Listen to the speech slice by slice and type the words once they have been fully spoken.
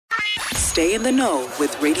Stay in the know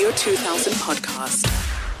with Radio 2000 podcast.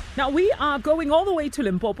 Now, we are going all the way to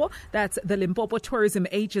Limpopo. That's the Limpopo Tourism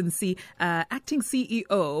Agency acting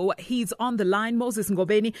CEO. He's on the line, Moses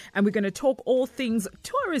Ngobeni, and we're going to talk all things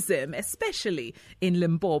tourism, especially in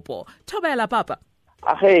Limpopo. Thobela, Papa.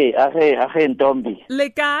 Ahe, Ntombi. Le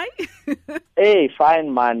kai? Hey,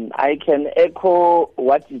 fine, man. I can echo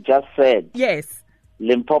what you just said. Yes.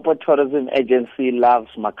 Limpopo Tourism Agency loves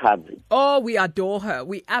Makazi. Oh, we adore her.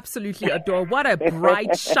 We absolutely adore. What a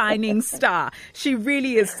bright, shining star. She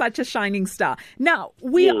really is such a shining star. Now,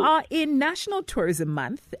 we are in National Tourism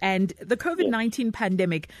Month, and the COVID-19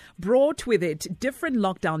 pandemic brought with it different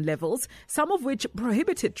lockdown levels, some of which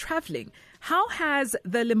prohibited traveling. How has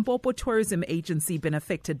the Limpopo Tourism Agency been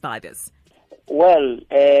affected by this? Well,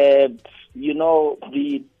 the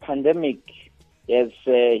pandemic has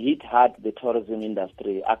hit hard the tourism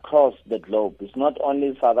industry across the globe. It's not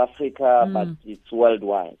only South Africa, but it's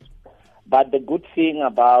worldwide. But the good thing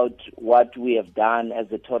about what we have done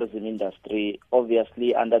as a tourism industry,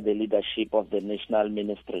 obviously under the leadership of the National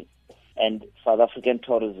Ministry and South African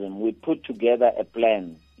Tourism, we put together a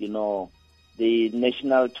plan, the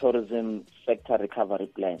National Tourism Sector Recovery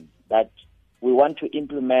Plan that we want to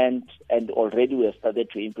implement, and already we have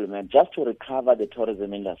started to implement, just to recover the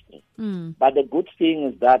tourism industry. But the good thing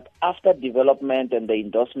is that after development and the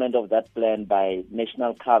endorsement of that plan by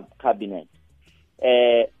National Cabinet,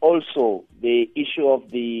 also the issue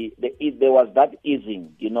of there was that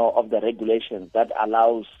easing, of the regulations that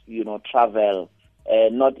allows, travel,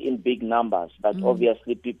 not in big numbers, but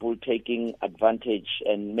obviously people taking advantage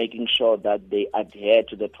and making sure that they adhere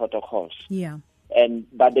to the protocols. Yeah.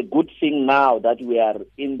 But the good thing now that we are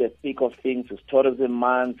in the thick of things is tourism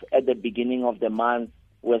month. At the beginning of the month,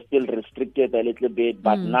 we're still restricted a little bit,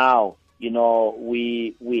 but now,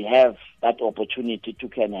 we have that opportunity to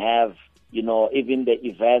can have, even the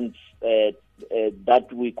events that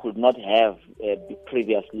we could not have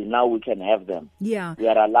previously. Now we can have them. Yeah. We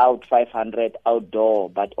are allowed 500 outdoor,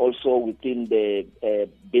 but also within the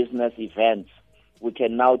business events, we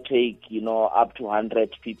can now take, up to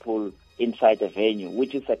 100 people inside the venue,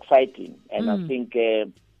 which is exciting. And I think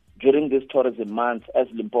during this tourism month, as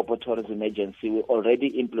Limpopo Tourism Agency, we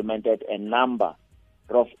already implemented a number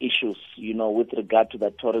of issues, with regard to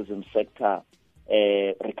the tourism sector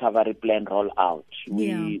recovery plan rollout.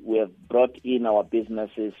 We have brought in our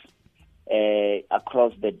businesses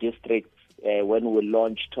across the district when we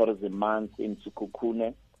launched Tourism Month in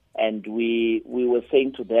Sekhukhune. And we were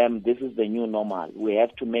saying to them, this is the new normal. We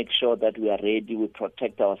have to make sure that we are ready, we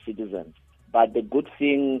protect our citizens. But the good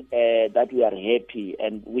thing that we are happy,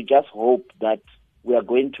 and we just hope that we are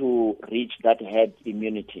going to reach that herd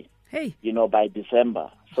immunity, by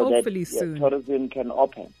December. So hopefully that soon tourism can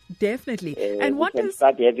open. Definitely. And we can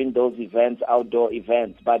start having those events, outdoor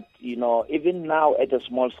events. But, even now at a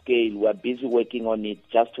small scale, we're busy working on it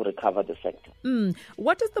just to recover the sector.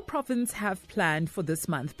 What does the province have planned for this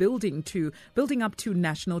month, building up to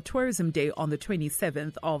National Tourism Day on the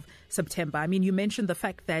 27th of September? I mean, you mentioned the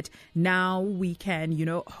fact that now we can,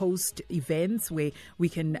 host events where we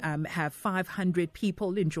can have 500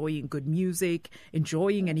 people enjoying good music,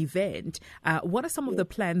 enjoying an event. What are some of the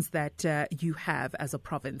plans that you have as a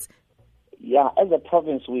province? Yeah, as a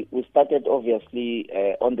province, we started obviously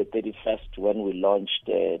on the 31st when we launched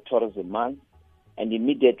Tourism Month. And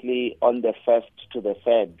immediately on the 1st to the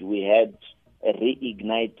 3rd, we had a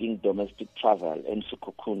reigniting domestic travel in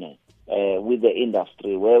Sekhukhune with the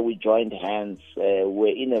industry, where we joined hands.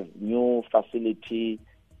 We're in a new facility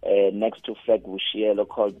next to Flag Bushielo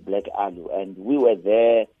called Black Alu. And we were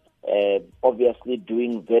there obviously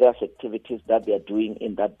doing various activities that they are doing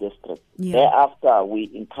in that district. Thereafter,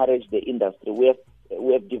 we encourage the industry.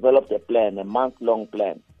 We have developed a plan, a month-long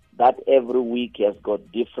plan, that every week has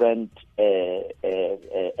got different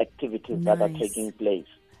activities that are taking place,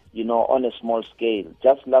 on a small scale.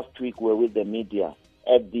 Just last week, we were with the media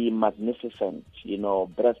at the magnificent,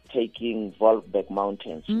 breathtaking Volkberg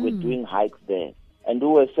Mountains. We're doing hikes there. And we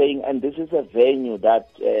were saying, and this is a venue that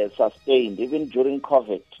sustained, even during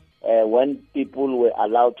COVID, when people were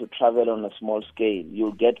allowed to travel on a small scale,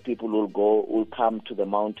 you'll get people who'll come to the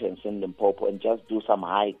mountains in Limpopo and just do some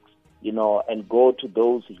hikes, and go to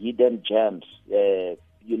those hidden gems,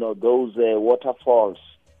 those waterfalls,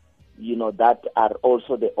 that are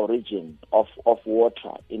also the origin of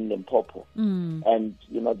water in Limpopo. And,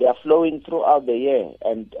 they are flowing throughout the year,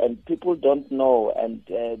 and people don't know. And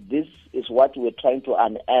this is what we're trying to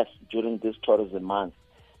unearth during this tourism month.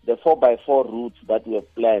 The 4x4 routes that we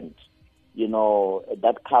have planned,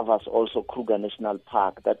 that covers also Kruger National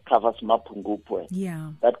Park, that covers Mapungubwe,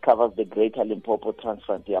 that covers the Greater Limpopo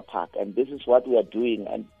Transfrontier Park. And this is what we are doing.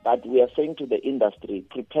 But we are saying to the industry,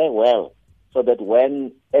 prepare well, so that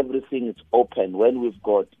when everything is open, when we've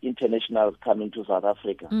got internationals coming to South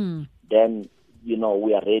Africa, then, we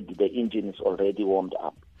are ready. The engine is already warmed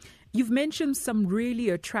up. You've mentioned some really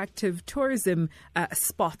attractive tourism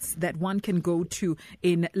spots that one can go to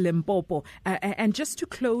in Limpopo. And just to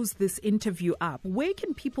close this interview up, where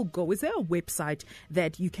can people go? Is there a website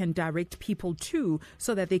that you can direct people to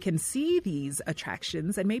so that they can see these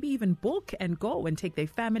attractions and maybe even book and go and take their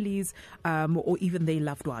families or even their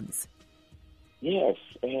loved ones? Yes,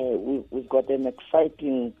 we've got an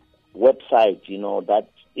exciting website, that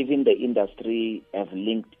even the industry have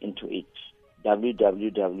linked into it.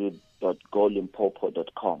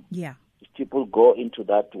 www.golimpopo.com. Yeah. If people go into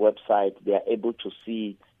that website, they are able to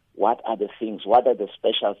see what are the things, what are the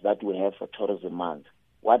specials that we have for Tourism Month,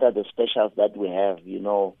 what are the specials that we have.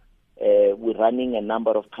 We're running a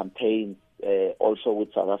number of campaigns also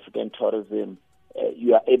with South African tourism.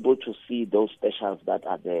 You are able to see those specials that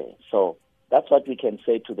are there. So that's what we can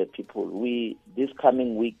say to the people. This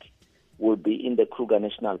coming week, will be in the Kruger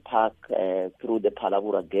National Park through the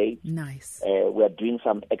Palabura Gate. Nice. We are doing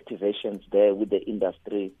some activations there with the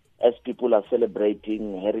industry. As people are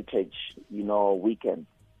celebrating Heritage, weekend,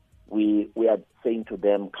 we are saying to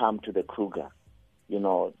them, come to the Kruger,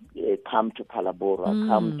 come to Palabura,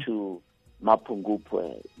 come to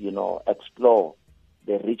Mapungubwe, explore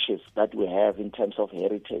the riches that we have in terms of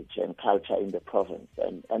heritage and culture in the province.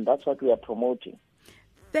 And that's what we are promoting.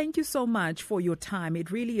 Thank you so much for your time. It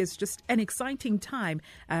really is just an exciting time,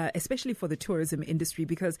 especially for the tourism industry,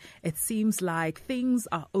 because it seems like things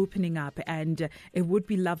are opening up, and it would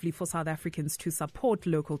be lovely for South Africans to support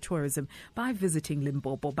local tourism by visiting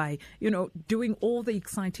Limpopo, by, doing all the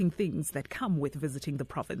exciting things that come with visiting the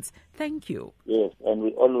province. Thank you. Yes, and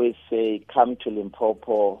we always say, come to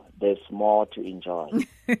Limpopo, there's more to enjoy.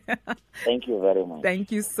 Thank you very much. Thank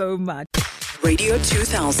you so much. Radio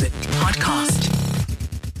 2000 podcast.